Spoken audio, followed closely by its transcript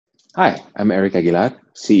Hi, I'm Eric Aguilar,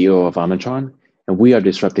 CEO of Omnitron, and we are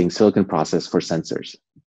disrupting silicon process for sensors.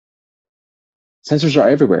 Sensors are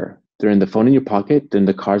everywhere. They're in the phone in your pocket, they're in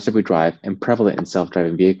the cars that we drive, and prevalent in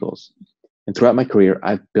self-driving vehicles. And throughout my career,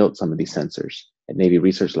 I've built some of these sensors at Navy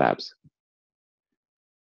research labs.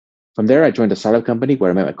 From there, I joined a startup company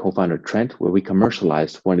where I met my co-founder Trent, where we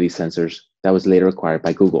commercialized one of these sensors that was later acquired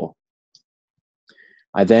by Google.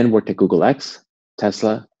 I then worked at Google X,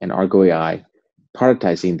 Tesla, and Argo AI,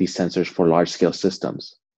 productizing these sensors for large-scale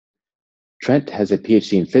systems. Trent has a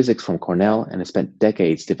PhD in physics from Cornell and has spent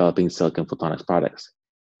decades developing silicon photonics products.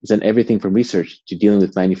 He's done everything from research to dealing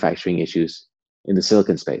with manufacturing issues in the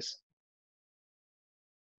silicon space.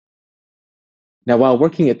 Now, while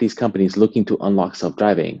working at these companies looking to unlock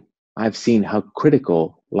self-driving, I've seen how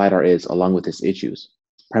critical LiDAR is along with its issues.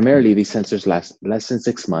 Primarily, these sensors last less than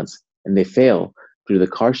 6 months and they fail due to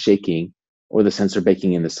the car shaking or the sensor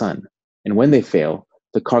baking in the sun. And when they fail,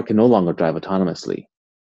 the car can no longer drive autonomously.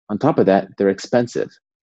 On top of that, they're expensive.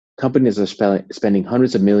 Companies are spending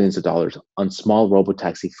hundreds of millions of dollars on small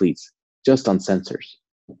robotaxi fleets just on sensors.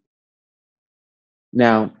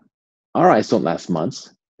 Now, our eyes don't last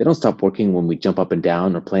months. They don't stop working when we jump up and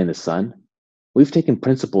down or play in the sun. We've taken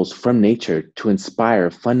principles from nature to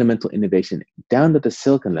inspire fundamental innovation down to the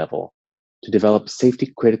silicon level to develop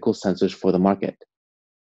safety critical sensors for the market.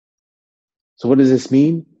 So what does this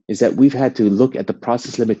mean? Is that we've had to look at the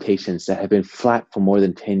process limitations that have been flat for more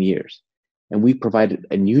than 10 years, and we provided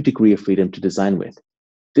a new degree of freedom to design with.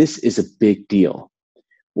 This is a big deal.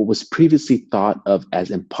 What was previously thought of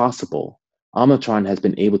as impossible, Omnitron has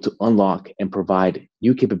been able to unlock and provide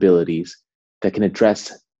new capabilities that can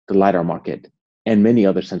address the LiDAR market and many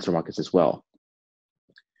other sensor markets as well.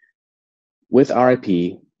 With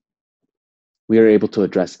RIP, we are able to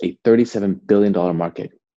address a $37 billion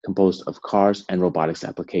market composed of cars and robotics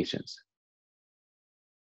applications.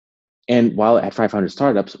 And while at 500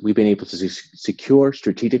 startups, we've been able to secure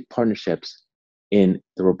strategic partnerships in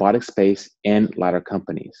the robotic space and LiDAR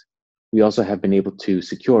companies. We also have been able to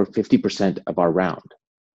secure 50% of our round.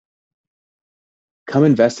 Come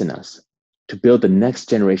invest in us to build the next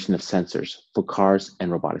generation of sensors for cars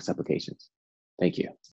and robotics applications. Thank you.